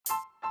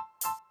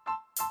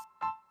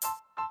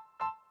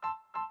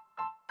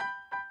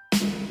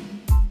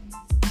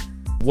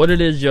What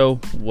it is, yo,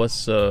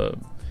 what's up?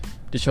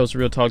 This show's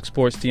Real Talk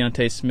Sports,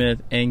 Deontay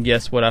Smith, and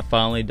guess what I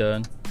finally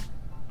done?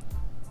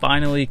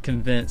 Finally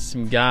convinced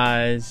some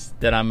guys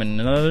that I'm in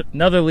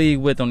another league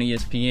with on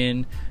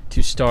ESPN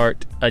to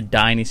start a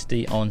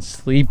dynasty on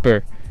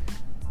Sleeper.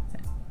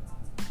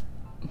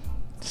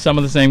 Some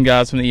of the same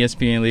guys from the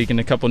ESPN league and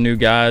a couple new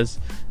guys.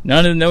 None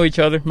of them know each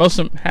other. Half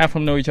of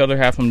them know each other,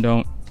 half of them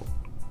don't.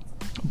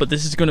 But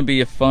this is going to be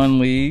a fun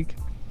league.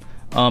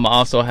 I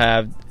also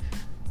have,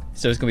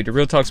 so it's going to be the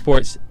Real Talk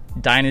Sports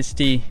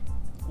Dynasty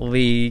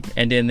League,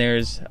 and then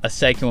there's a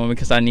second one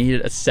because I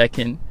needed a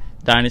second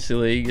Dynasty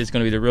League. It's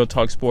going to be the Real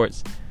Talk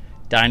Sports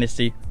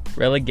Dynasty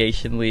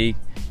Relegation League.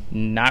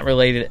 Not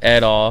related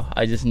at all.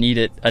 I just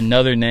needed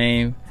another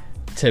name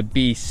to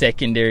be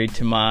secondary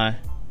to my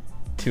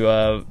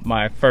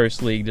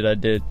first league that I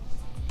did.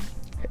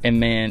 And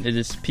man, it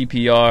is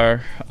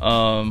PPR.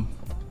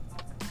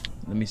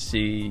 Let me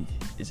see.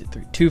 Is it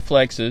 2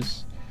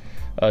 flexes,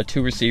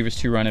 2 receivers,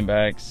 2 running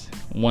backs,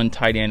 1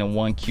 tight end, and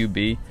 1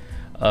 QB.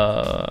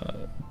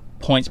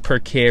 Points per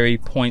carry,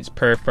 points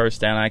per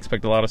first down. I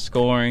expect a lot of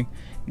scoring.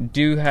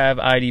 Do have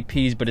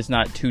IDPs, but it's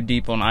not too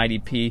deep on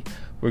IDP.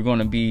 We're going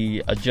to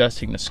be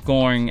adjusting the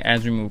scoring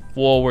as we move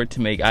forward to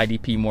make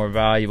IDP more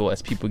valuable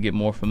as people get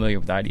more familiar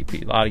with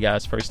IDP. A lot of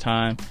guys first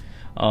time.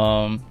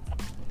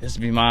 This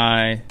will be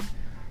my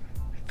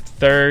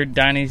 3rd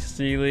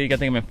Dynasty League. I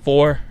think I'm in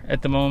 4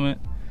 at the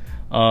moment.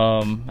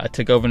 I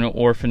took over an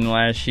orphan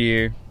last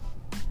year.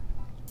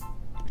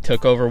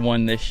 Took over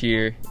 1 this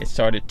year. It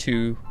started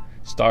 2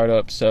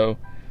 startups, so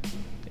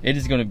it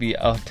is going to be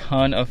a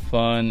ton of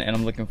fun, and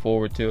I'm looking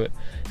forward to it.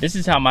 This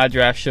is how my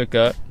draft shook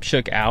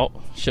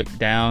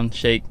down,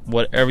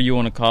 whatever you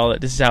want to call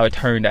it. This is how it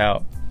turned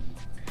out.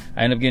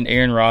 I ended up getting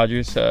Aaron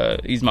Rodgers.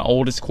 He's my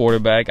oldest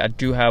quarterback. I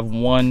do have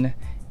 1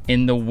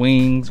 in the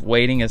wings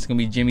waiting. It's going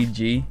to be Jimmy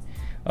G.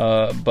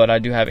 But I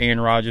do have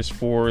Aaron Rodgers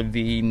for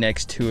the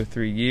next 2 or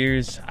 3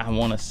 years. I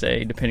want to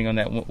say, depending on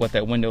what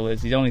that window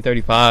is. He's only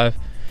 35.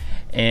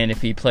 And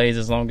if he plays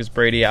as long as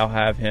Brady, I'll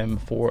have him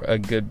for a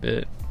good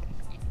bit.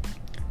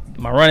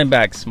 My running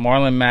backs,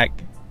 Marlon Mack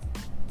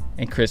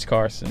and Chris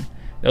Carson.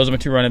 Those are my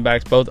 2 running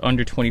backs, both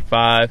under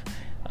 25.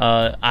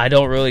 I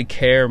don't really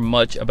care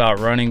much about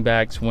running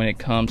backs when it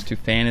comes to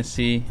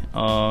fantasy,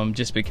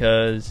 just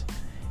because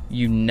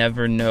you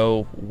never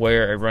know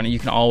where you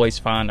can always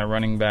find a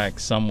running back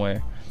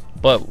somewhere.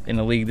 But in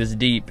a league this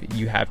deep,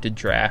 you have to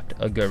draft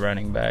a good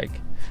running back.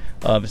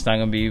 It's not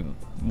going to be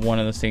one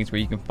of those things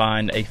where you can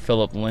find a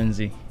Phillip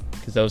Lindsay,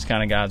 because those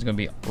kind of guys are going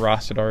to be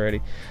rostered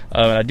already.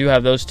 I do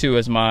have those 2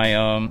 as my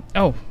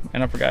oh,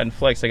 and I forgot in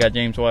flex I got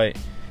James White,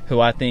 who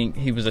I think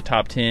he was a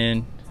top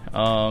 10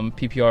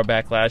 PPR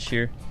back last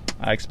year.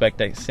 I expect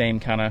that same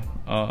kind of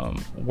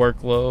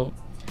workload.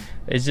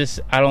 It's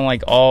just I don't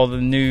like all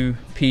the new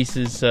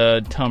pieces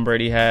Tom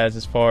Brady has,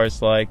 as far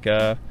as like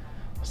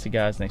what's the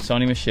guy's name?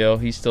 Sony Michel.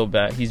 He's still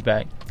back. He's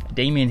back.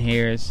 Damian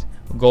Harris,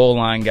 goal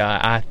line guy.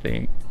 I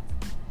think.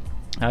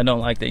 I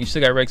don't like that. You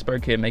still got Rex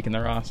Burkhead making the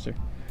roster.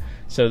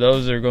 So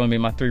those are going to be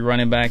my 3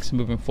 running backs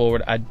moving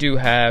forward. I do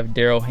have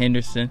Darrell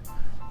Henderson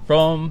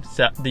from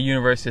the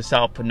University of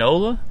South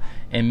Panola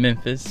in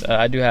Memphis.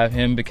 I do have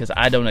him because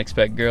I don't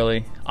expect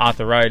Gurley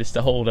arthritis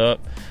to hold up.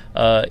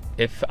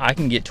 If I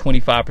can get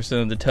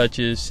 25% of the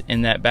touches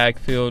in that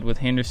backfield with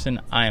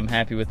Henderson, I am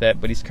happy with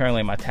that. But he's currently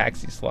in my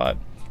taxi slot.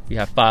 You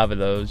have 5 of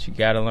those. You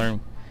got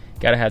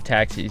to have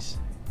taxis.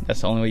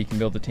 That's the only way you can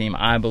build a team,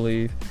 I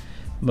believe.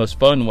 Most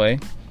fun way,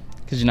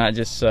 because you're not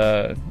just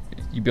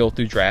you build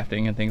through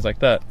drafting and things like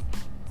that.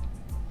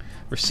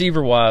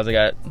 Receiver wise, I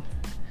got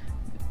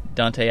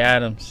Devontae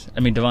Adams.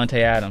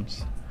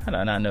 How did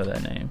I not know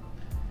that name?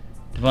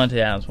 Devontae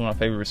Adams, one of my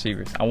favorite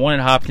receivers. I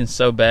wanted Hopkins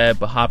so bad,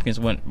 but Hopkins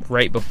went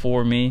right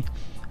before me.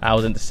 I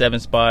was in the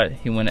 7th spot.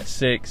 He went at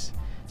 6.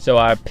 So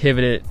I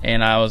pivoted,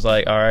 and I was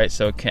like, all right,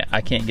 so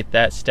I can't get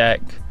that stack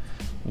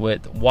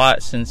with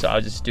Watson, so I'll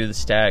just do the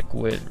stack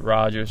with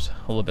Rodgers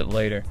a little bit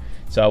later.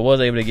 So I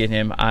was able to get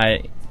him.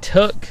 I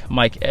took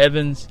Mike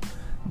Evans,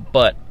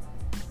 but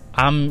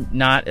I'm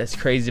not as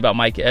crazy about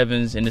Mike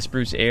Evans and this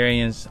Bruce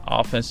Arians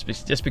offense,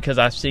 just because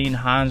I've seen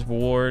Hines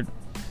Ward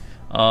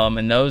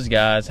and those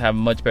guys have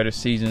much better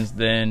seasons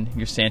than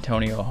your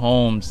Santonio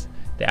Holmes,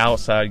 the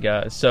outside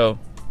guys. So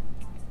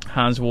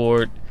Hines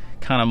Ward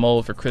kind of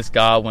mold for Chris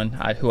Godwin,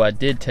 who I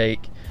did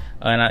take,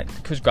 and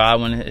Chris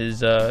Godwin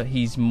is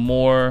he's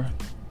more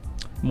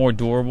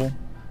durable,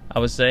 I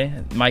would say.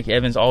 Mike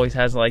Evans always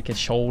has like a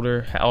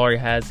shoulder, always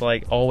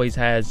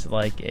has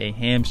like a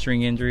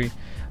hamstring injury,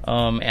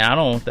 and I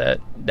don't want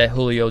that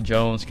Julio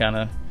Jones kind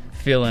of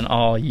feeling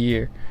all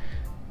year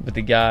with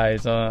the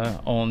guys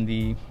on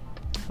the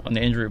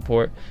injury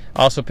report.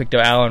 I also picked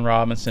up Allen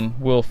Robinson,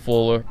 Will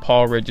Fuller,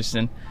 Paul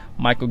Richardson,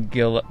 Michael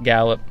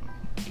Gallup,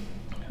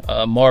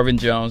 Marvin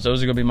Jones.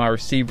 Those are going to be my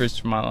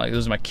receivers.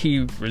 Those are my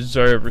key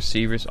reserve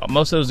receivers.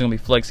 Most of those are going to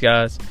be flex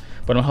guys,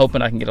 but I'm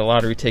hoping I can get a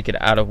lottery ticket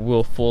out of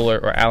Will Fuller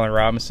or Allen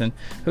Robinson,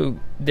 who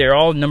they're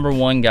all number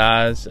 1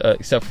 guys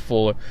except for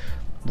Fuller.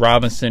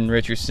 Robinson,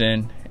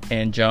 Richardson,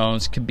 and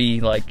Jones could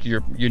be like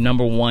your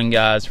number one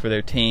guys for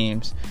their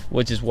teams,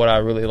 which is what I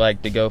really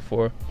like to go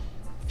for.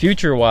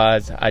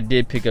 Future-wise, I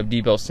did pick up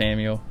Deebo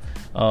Samuel.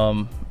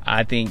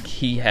 I think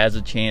he has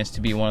a chance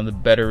to be one of the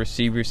better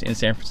receivers in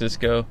San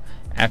Francisco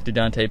after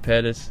Dante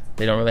Pettis.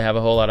 They don't really have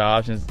a whole lot of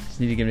options. Just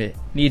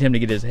need him to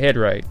get his head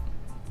right.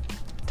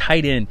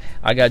 Tight end,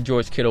 I got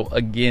George Kittle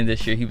again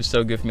this year. He was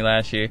so good for me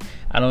last year.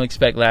 I don't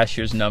expect last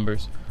year's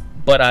numbers,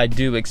 but I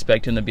do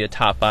expect him to be a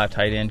top 5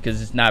 tight end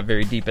because it's not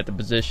very deep at the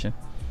position.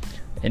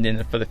 And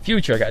then for the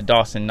future, I got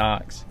Dawson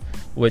Knox,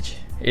 which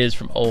is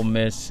from Ole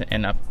Miss,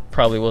 and I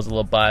probably was a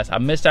little biased. I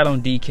missed out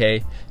on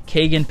DK.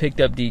 Kagan picked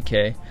up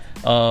DK,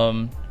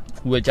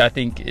 which I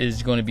think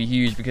is going to be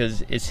huge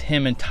because it's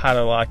him and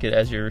Tyler Lockett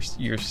as your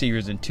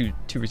receivers in two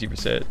receiver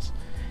sets.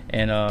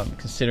 And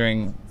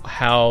considering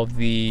how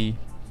the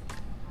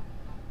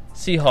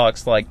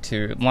Seahawks like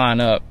to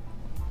line up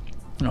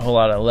in a whole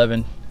lot of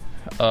 11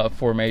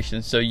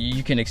 formations, so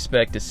you can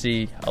expect to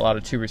see a lot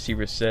of 2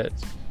 receiver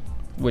sets,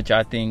 which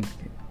I think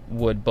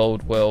would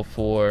bode well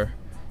for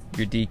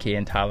your DK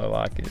and Tyler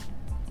Lockett.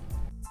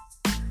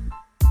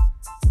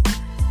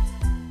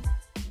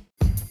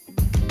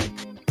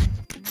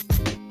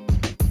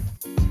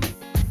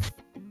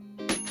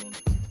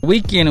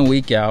 Week in and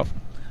week out,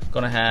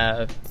 gonna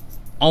have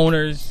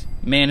owners,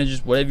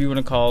 managers, whatever you want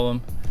to call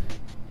them,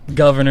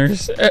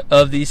 governors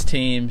of these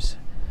teams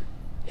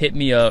hit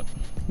me up,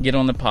 get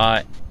on the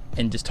pot,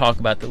 and just talk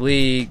about the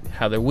league,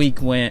 how their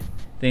week went,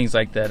 things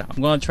like that.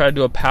 I'm going to try to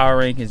do a power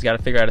ranking. He's got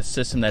to figure out a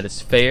system that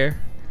is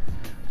fair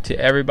to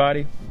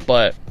everybody,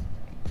 but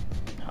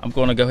I'm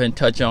going to go ahead and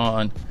touch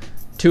on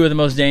 2 of the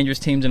most dangerous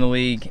teams in the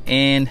league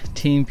and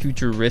team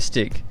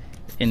futuristic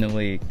in the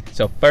league.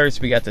 So first,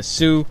 we got the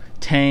Sioux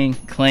Tang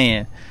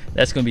Clan.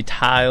 That's going to be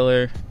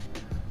Tyler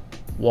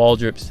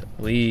Waldrop's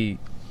league.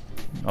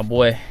 My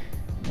boy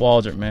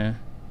Waldrop, man,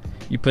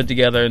 you put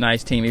together a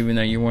nice team even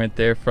though you weren't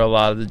there for a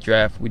lot of the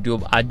draft.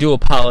 I do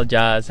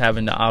apologize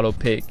having the auto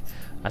pick.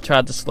 I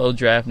tried the slow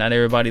draft. Not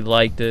everybody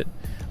liked it.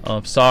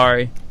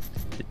 Sorry,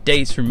 the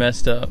dates were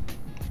messed up,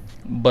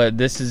 but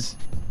this is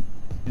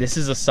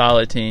a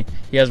solid team.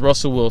 He has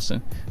Russell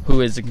Wilson,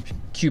 who is the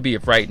QB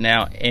of right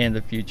now and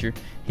the future.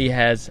 He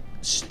has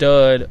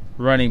stud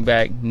running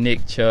back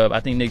Nick Chubb. I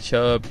think Nick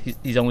Chubb,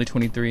 he's only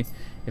 23.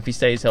 If he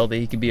stays healthy,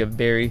 he could be a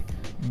very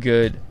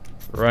good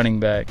running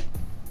back.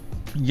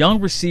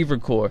 Young receiver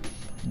core.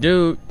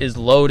 Dude is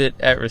loaded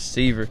at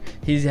receiver.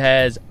 He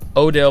has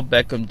Odell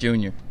Beckham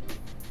Jr.,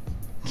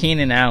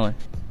 Keenan Allen,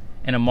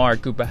 and Amari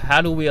Cooper.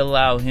 How do we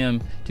allow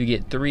him to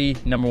get 3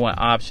 number 1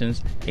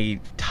 options, a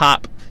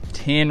top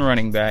 10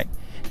 running back,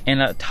 and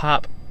a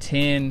top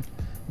 10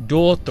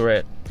 dual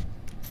threat?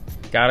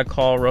 Gotta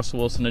call Russell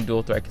Wilson a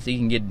dual threat because he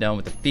can get done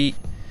with the feet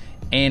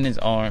and his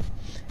arm.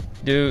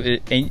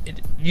 Dude,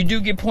 and you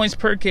do get points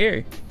per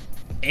carry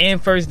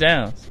and first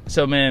downs.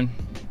 So, man,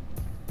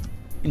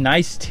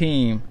 nice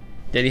team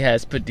that he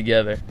has put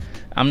together.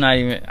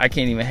 I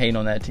can't even hate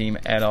on that team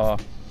at all.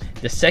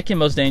 The second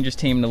most dangerous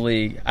team in the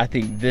league, I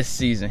think, this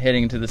season,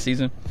 heading into the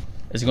season,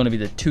 is going to be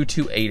the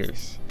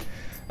 228ers.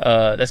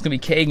 That's going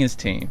to be Kagan's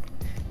team.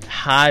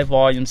 High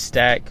volume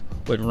stack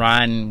with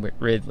Ryan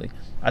Ridley.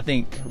 I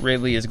think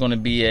Ridley is going to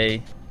be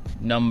a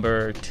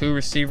number 2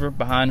 receiver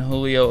behind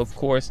Julio, of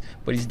course,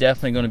 but he's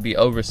definitely going to be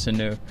over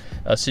Sanu.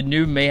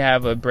 Sanu may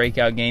have a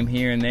breakout game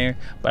here and there,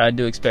 but I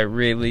do expect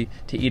Ridley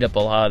to eat up a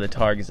lot of the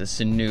targets that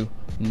Sanu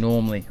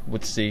normally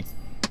would see.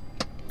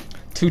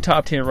 2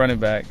 top 10 running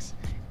backs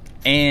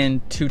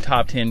and 2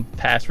 top 10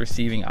 pass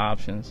receiving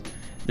options.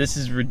 This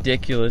is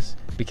ridiculous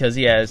because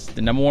he has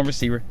the number 1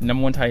 receiver, the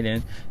number 1 tight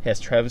end. He has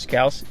Travis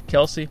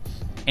Kelce,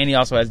 and he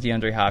also has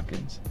DeAndre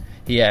Hopkins.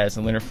 He has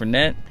Leonard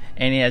Fournette,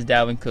 and he has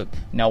Dalvin Cook.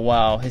 Now,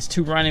 while his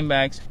 2 running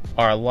backs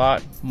are a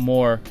lot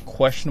more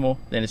questionable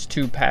than his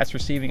 2 pass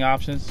receiving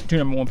options, 2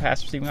 number 1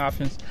 pass receiving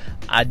options,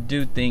 I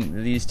do think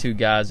that these 2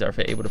 guys are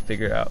able to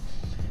figure it out.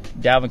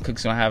 Dalvin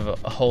Cook's going to have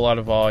a whole lot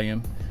of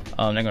volume.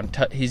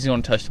 He's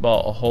going to touch the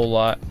ball a whole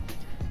lot.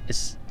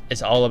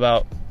 It's all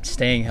about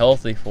staying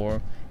healthy for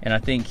him, and I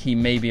think he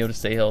may be able to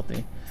stay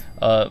healthy.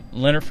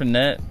 Leonard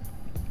Fournette,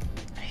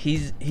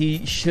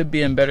 he should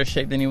be in better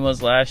shape than he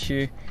was last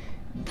year.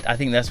 I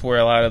think that's where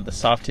a lot of the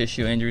soft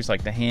tissue injuries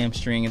like the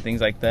hamstring and things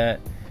like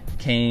that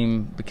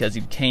came, because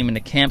he came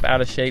into camp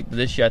out of shape. But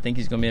this year I think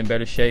he's going to be in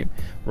better shape.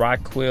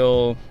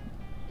 Raquel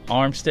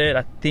Armstead,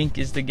 I think,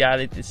 is the guy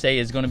that they say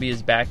is going to be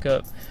his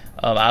backup.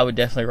 I would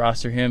definitely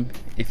roster him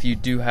if you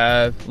do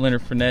have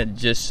Leonard Fournette,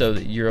 just so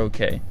that you're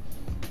okay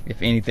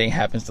if anything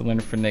happens to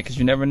Leonard Fournette, because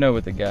you never know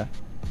with the guy.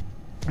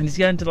 And he's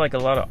gotten into like a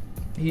lot of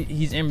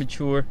he's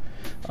immature,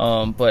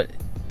 but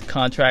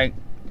contract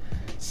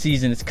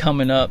season is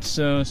coming up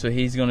soon, so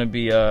he's going to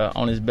be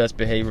on his best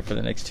behavior for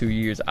the next 2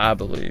 years, I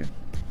believe.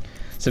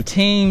 So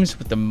teams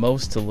with the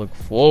most to look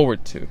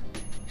forward to,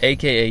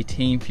 aka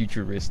Team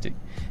Futuristic,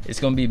 it's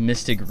going to be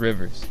Mystic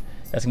Rivers.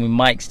 That's going to be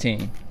Mike's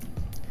team.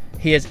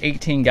 He has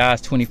 18 guys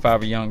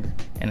 25 or younger,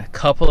 and a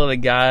couple of the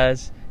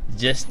guys,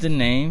 just to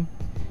name,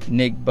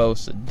 Nick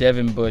Bosa,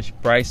 Devin Bush,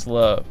 Bryce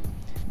Love,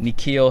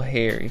 N'Keal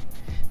Harry.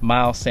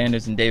 Miles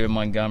Sanders and David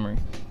Montgomery.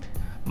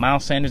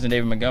 Miles Sanders and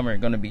David Montgomery are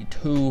going to be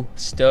 2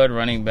 stud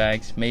running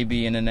backs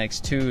maybe in the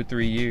next 2 or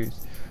 3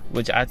 years,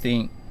 which I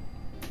think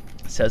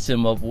sets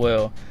him up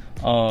well.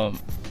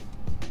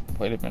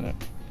 Wait a minute.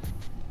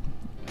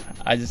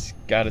 I just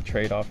got a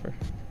trade offer.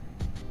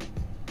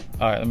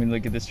 All right, let me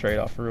look at this trade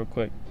offer real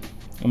quick.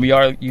 And we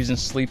are using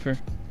Sleeper.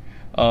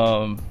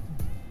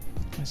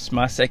 It's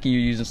my second year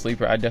using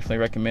Sleeper. I definitely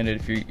recommend it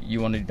if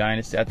you want to do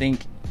Dynasty. I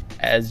think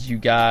as you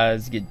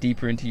guys get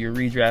deeper into your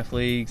redraft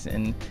leagues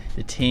and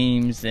the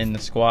teams and the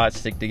squads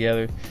stick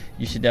together,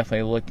 you should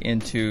definitely look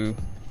into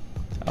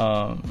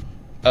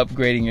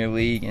upgrading your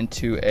league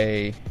into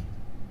a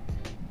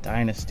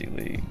Dynasty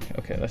league.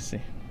 Okay, let's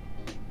see.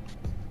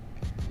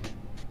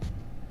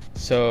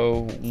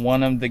 So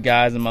one of the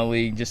guys in my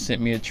league just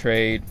sent me a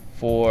trade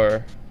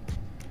for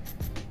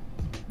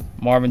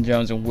Marvin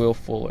Jones and Will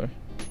Fuller,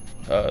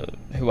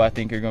 who I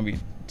think are going to be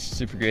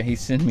super good. He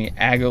sent me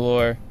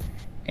Aguilar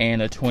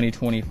and a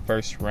 2020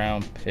 first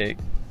round pick.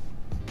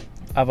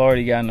 I've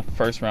already gotten a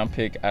first round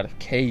pick out of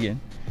Kagan,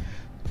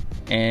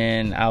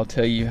 and I'll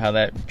tell you how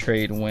that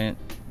trade went.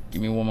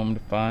 Give me one moment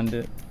to find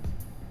it.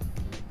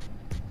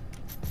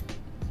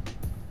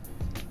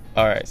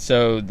 Alright,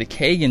 so the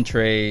Kagan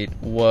trade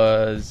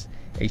was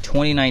a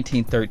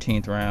 2019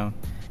 13th round,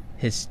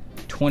 his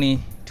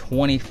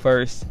 2020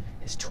 first,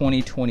 his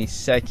 2020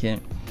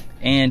 second,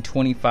 and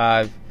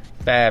 25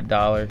 fab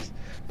dollars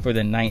for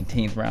the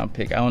 19th round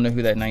pick. I don't know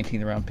who that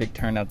 19th round pick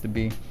turned out to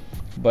be,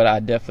 but I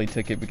definitely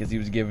took it because he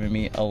was giving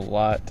me a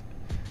lot,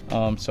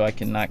 so I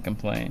cannot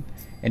complain.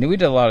 And we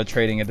did a lot of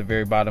trading at the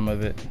very bottom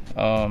of it.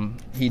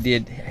 He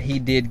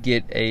did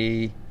get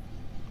a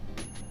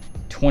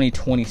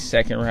 2020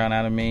 second round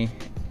out of me,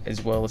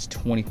 as well as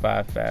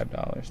 25 fab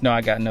dollars. No,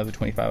 I got another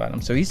 25 out of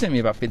him. So he sent me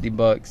about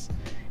 $50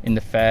 in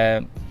the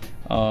fab.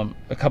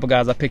 A couple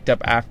guys I picked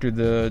up after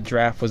the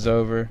draft was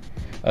over.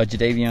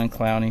 Jadeveon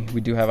Clowney,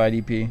 we do have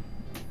IDP.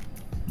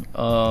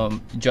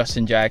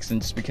 Justin Jackson,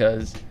 just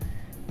because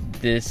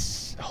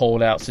this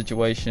holdout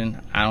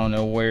situation, I don't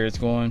know where it's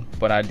going,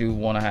 but I do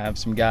want to have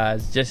some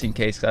guys just in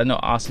case, 'cause I know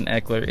Austin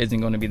Eckler isn't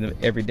going to be the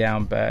every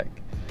down back.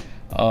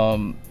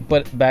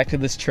 But back to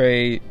this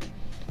trade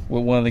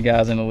with one of the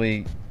guys in the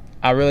league.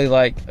 I really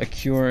like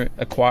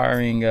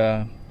acquiring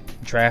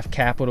draft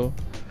capital.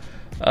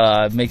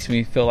 It makes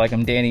me feel like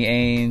I'm Danny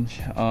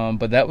Ainge,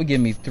 but that would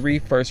give me 3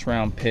 first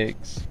round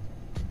picks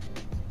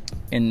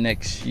in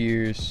next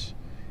year's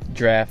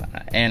draft,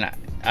 and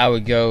I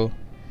would go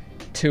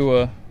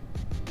Tua,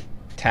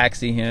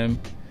 taxi him,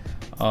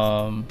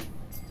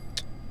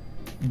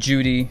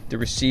 Judy, the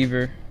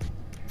receiver,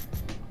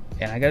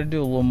 and I got to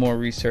do a little more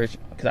research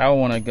because I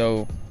want to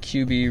go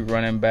QB,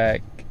 running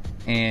back,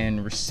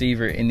 and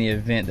receiver in the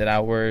event that I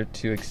were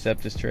to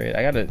accept this trade.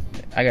 I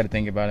gotta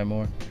think about it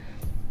more.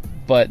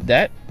 But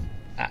that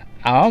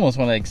I almost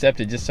want to accept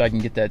it just so I can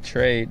get that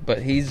trade.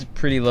 But he's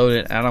pretty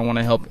loaded. I don't want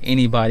to help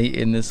anybody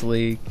in this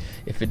league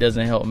if it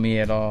doesn't help me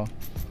at all.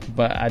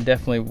 But I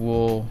definitely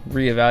will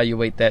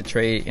reevaluate that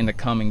trade in the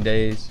coming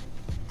days.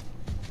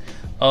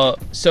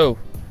 So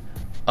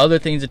other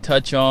things to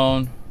touch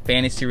on,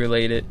 fantasy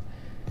related.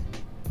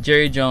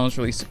 Jerry Jones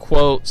released a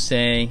quote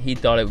saying he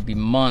thought it would be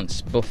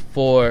months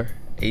before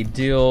a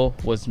deal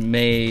was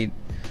made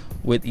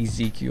with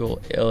Ezekiel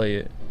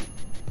Elliott.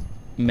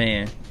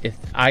 Man, if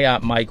I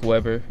got Mike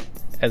Weber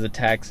as a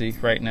taxi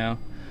right now,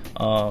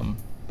 I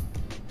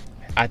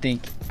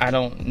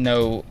don't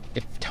know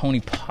if Tony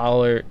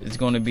Pollard is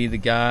going to be the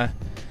guy,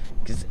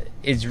 because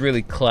it's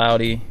really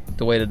cloudy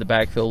the way that the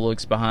backfield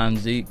looks behind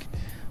Zeke.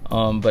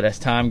 But as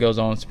time goes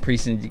on, some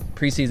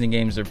preseason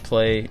games are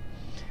played.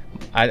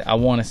 I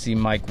want to see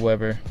Mike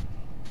Weber,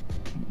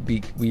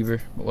 I'm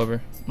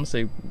gonna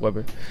say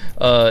Weber,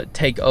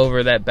 take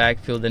over that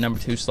backfield, the number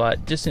 2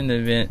 slot, just in the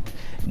event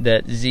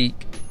that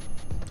Zeke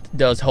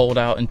does hold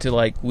out until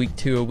like week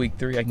 2 or week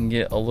 3. I can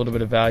get a little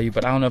bit of value,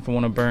 but I don't know if I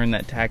want to burn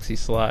that taxi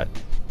slot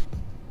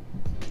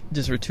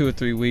just for 2 or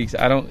 3 weeks.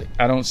 I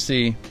don't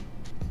see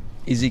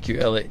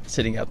Ezekiel Elliott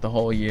sitting out the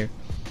whole year.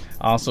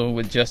 Also,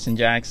 with Justin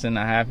Jackson,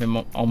 I have him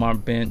on my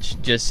bench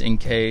just in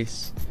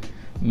case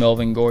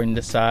Melvin Gordon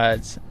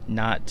decides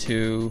not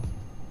to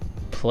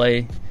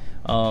play.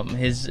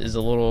 His is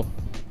a little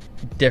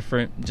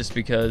different just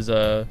because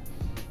I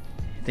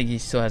think he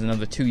still has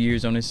another 2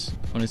 years on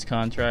his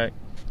contract,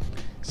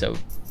 so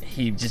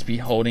he'd just be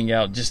holding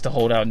out just to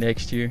hold out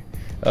next year.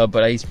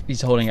 But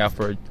he's holding out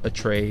for a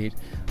trade,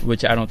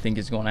 which I don't think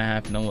is going to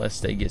happen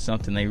unless they get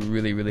something they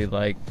really, really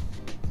like.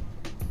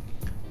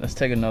 Let's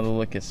take another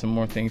look at some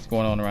more things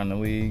going on around the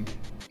league.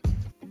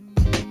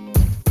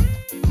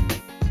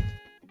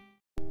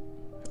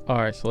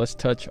 Alright, so let's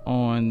touch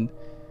on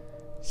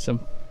some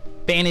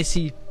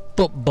fantasy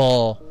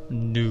football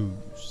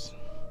news.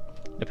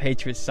 The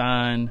Patriots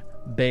signed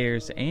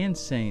Bears and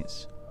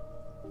Saints,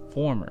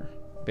 former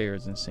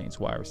Bears and Saints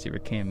wide receiver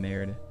Cam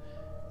Meredith,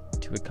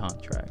 to a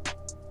contract.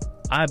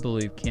 I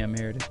believe Cam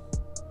Meredith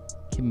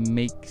can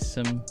make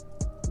some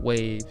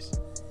waves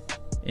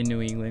in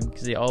New England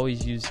because they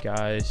always use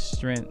guys'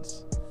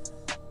 strengths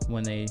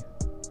when they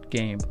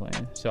game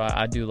plan. So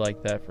I do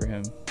like that for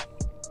him.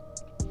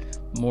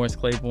 Morris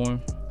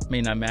Claiborne,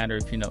 may not matter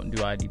if you don't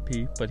do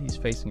IDP, but he's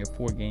facing a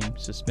 4-game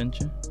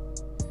suspension.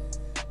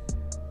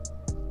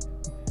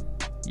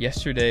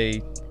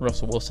 Yesterday,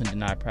 Russell Wilson did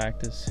not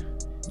practice.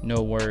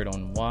 No word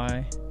on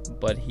why,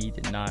 but he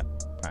did not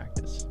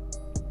practice.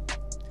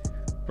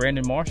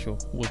 Brandon Marshall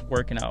was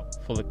working out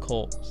for the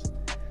Colts.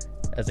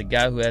 As a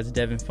guy who has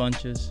Devin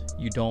Funchess,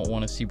 you don't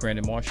want to see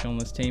Brandon Marshall on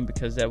this team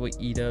because that would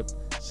eat up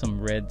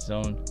some red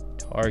zone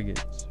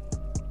targets.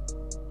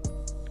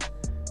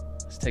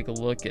 Let's take a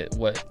look at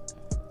what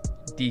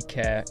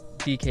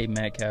DK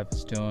Metcalf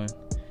is doing.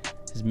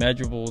 His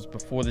measurables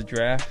before the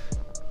draft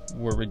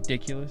were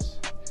ridiculous,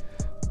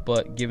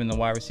 but given the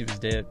wide receivers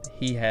depth,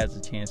 he has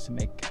a chance to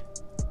make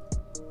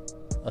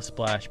a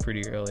splash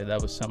pretty early.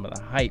 That was some of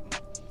the hype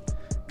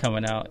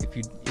coming out.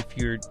 If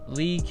your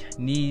league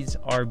needs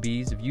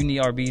RBs, if you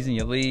need RBs in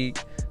your league,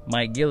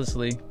 Mike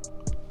Gillislee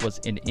was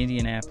in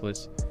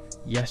Indianapolis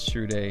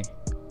yesterday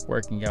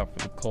working out for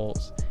the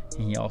Colts,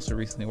 and he also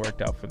recently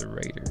worked out for the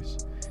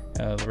Raiders.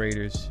 The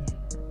Raiders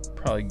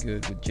probably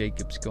good with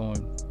Jacobs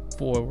going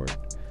forward.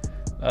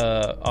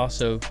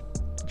 Also,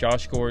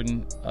 Josh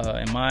Gordon,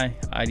 in my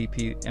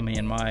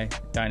in my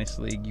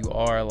Dynasty League, you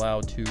are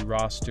allowed to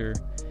roster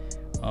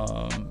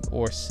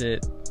or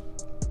sit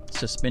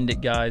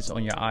suspended guys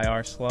on your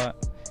IR slot,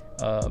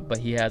 but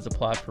he has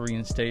applied for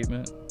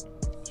reinstatement.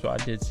 So I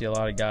did see a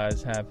lot of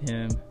guys have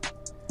him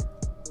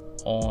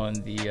on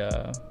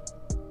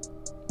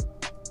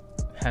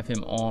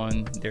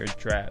their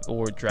draft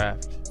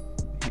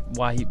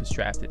why he was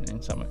drafted in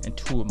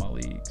 2 of my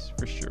leagues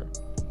for sure.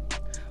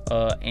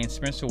 And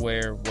Spencer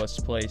Ware was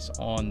placed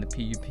on the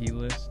PUP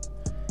list.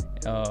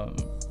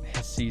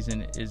 His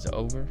season is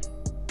over,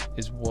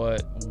 is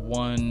what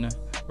one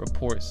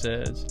report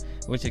says,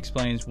 which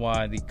explains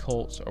why the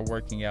Colts are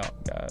working out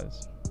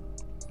guys.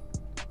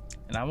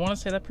 And I want to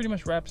say that pretty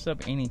much wraps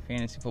up any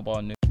fantasy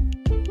football news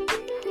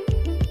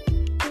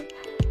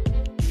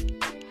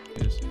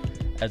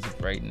as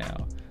of right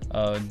now.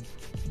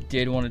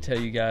 Did want to tell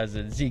you guys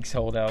that Zeke's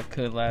holdout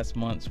could last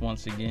months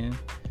once again.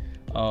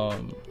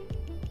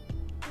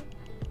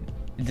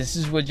 This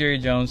is what Jerry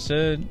Jones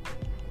said.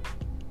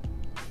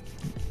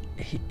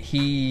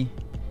 He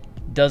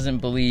doesn't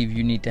believe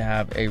you need to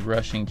have a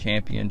rushing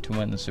champion to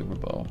win the Super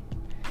Bowl.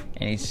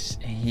 And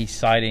he's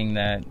citing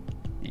that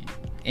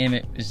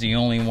Emmitt is the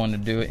only one to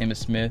do it, Emmitt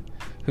Smith,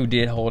 who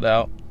did hold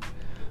out.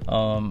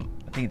 I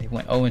think they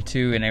went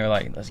 0-2, and they were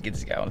like, let's get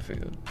this guy on the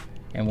field.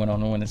 And went on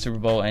to win the Super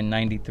Bowl in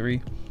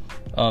 '93.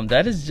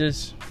 That is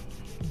just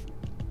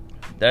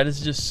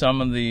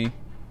some of the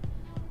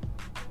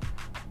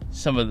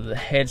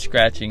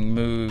head-scratching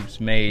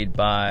moves made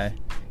by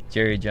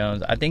Jerry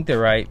Jones. I think they're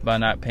right by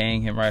not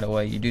paying him right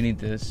away. You do need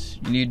this.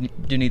 You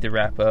do need to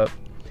wrap up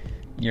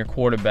your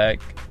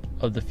quarterback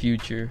of the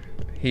future.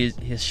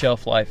 His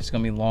shelf life is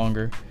going to be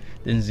longer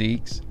than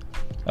Zeke's.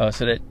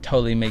 So that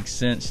totally makes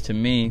sense to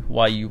me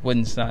why you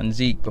wouldn't sign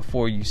Zeke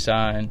before you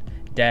sign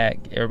Dak.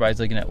 Everybody's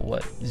looking at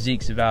what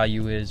Zeke's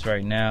value is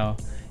right now.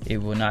 It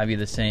will not be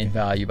the same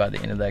value by the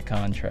end of that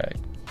contract.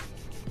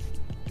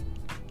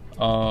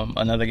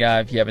 Another guy,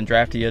 if you haven't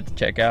drafted yet, to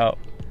check out,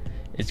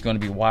 it's going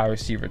to be wide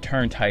receiver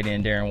turn tight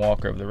end Darren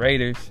Walker of the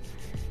Raiders.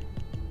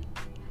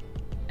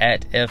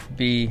 At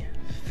FB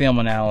film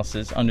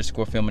analysis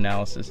 _film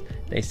analysis,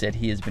 they said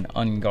he has been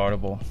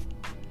unguardable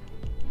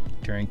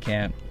during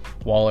camp.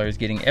 Waller is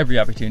getting every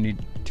opportunity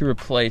to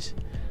replace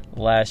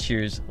last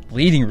year's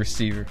leading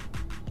receiver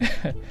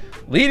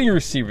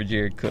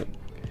Jared Cook.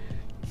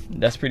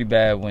 That's pretty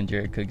bad when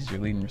Jared Cook is your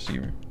leading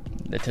receiver.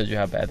 That tells you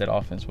how bad that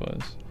offense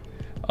was.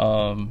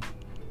 I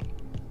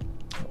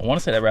want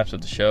to say that wraps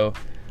up the show.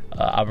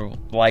 I will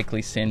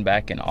likely send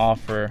back an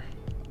offer.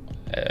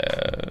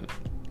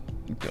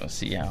 Gonna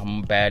see how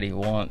bad he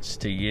wants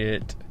to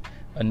get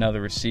another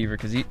receiver,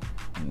 because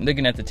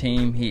looking at the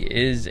team, he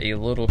is a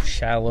little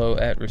shallow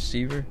at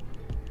receiver.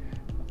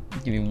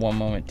 Give me one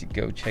moment to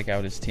go check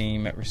out his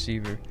team at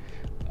receiver.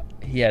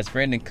 He has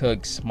Brandon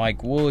Cooks,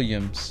 Mike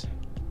Williams,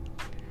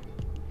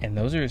 and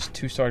those are his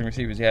 2 starting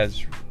receivers. He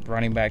has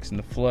running backs in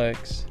the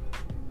flex,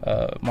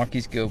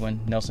 Marquise Goodwin,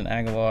 Nelson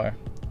Aguilar,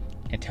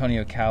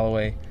 Antonio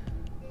Callaway,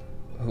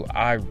 who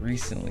I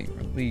recently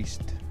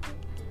released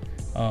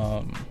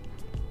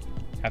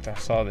after I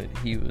saw that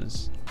he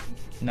was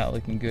not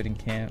looking good in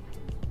camp,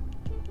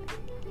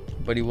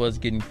 but he was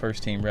getting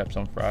first team reps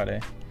on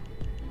Friday.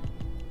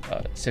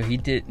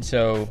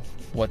 So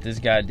what this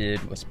guy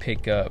did was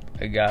pick up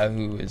a guy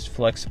who is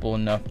flexible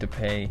enough to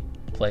play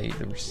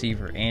the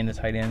receiver and the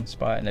tight end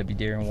spot, and that'd be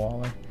Darren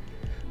Waller.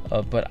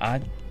 But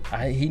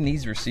he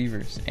needs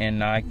receivers,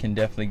 and I can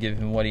definitely give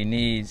him what he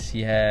needs.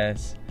 He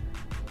has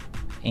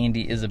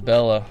Andy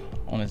Isabella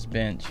on his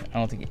bench. I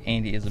don't think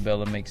Andy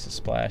Isabella makes a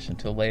splash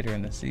until later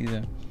in the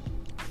season.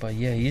 But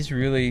yeah, he's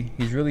really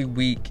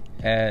weak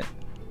at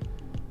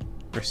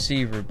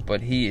receiver,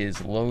 but he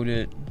is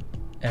loaded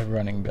at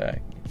running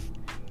back.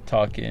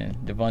 Talking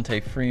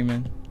Devontae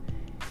Freeman,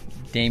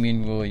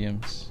 Damian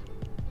Williams,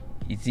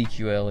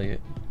 Ezekiel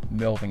Elliott,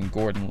 Melvin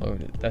Gordon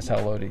loaded. That's how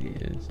loaded he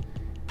is.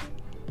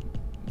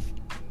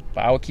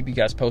 But I will keep you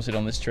guys posted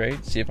on this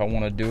trade. See if I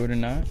want to do it or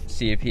not.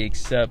 See if he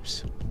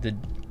accepts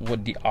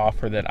the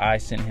offer that I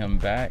sent him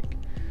back,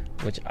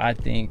 which I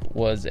think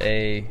was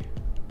a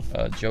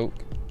joke.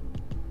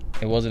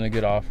 It wasn't a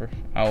good offer.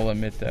 I will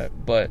admit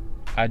that. But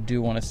I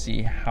do want to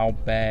see how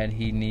bad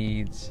he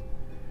needs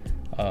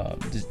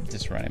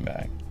this running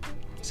back.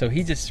 So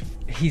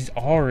he's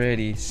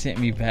already sent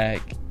me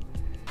back.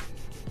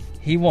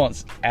 He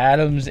wants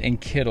Adams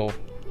and Kittle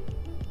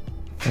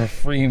for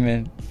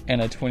Freeman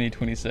and a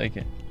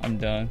 2022nd. I'm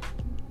done.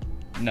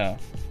 No,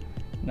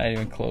 not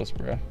even close,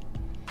 bro.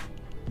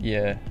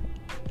 Yeah,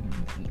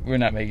 we're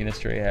not making this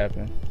trade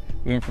happen.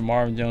 We went from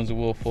Marvin Jones to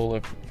Will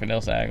Fuller for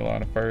Nelson Aguilar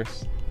in the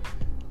first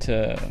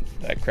to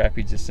that crap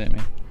he just sent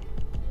me.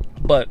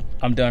 But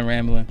I'm done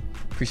rambling.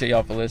 Appreciate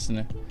y'all for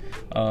listening.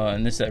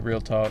 And this is that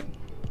Real Talk.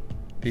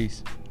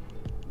 Peace.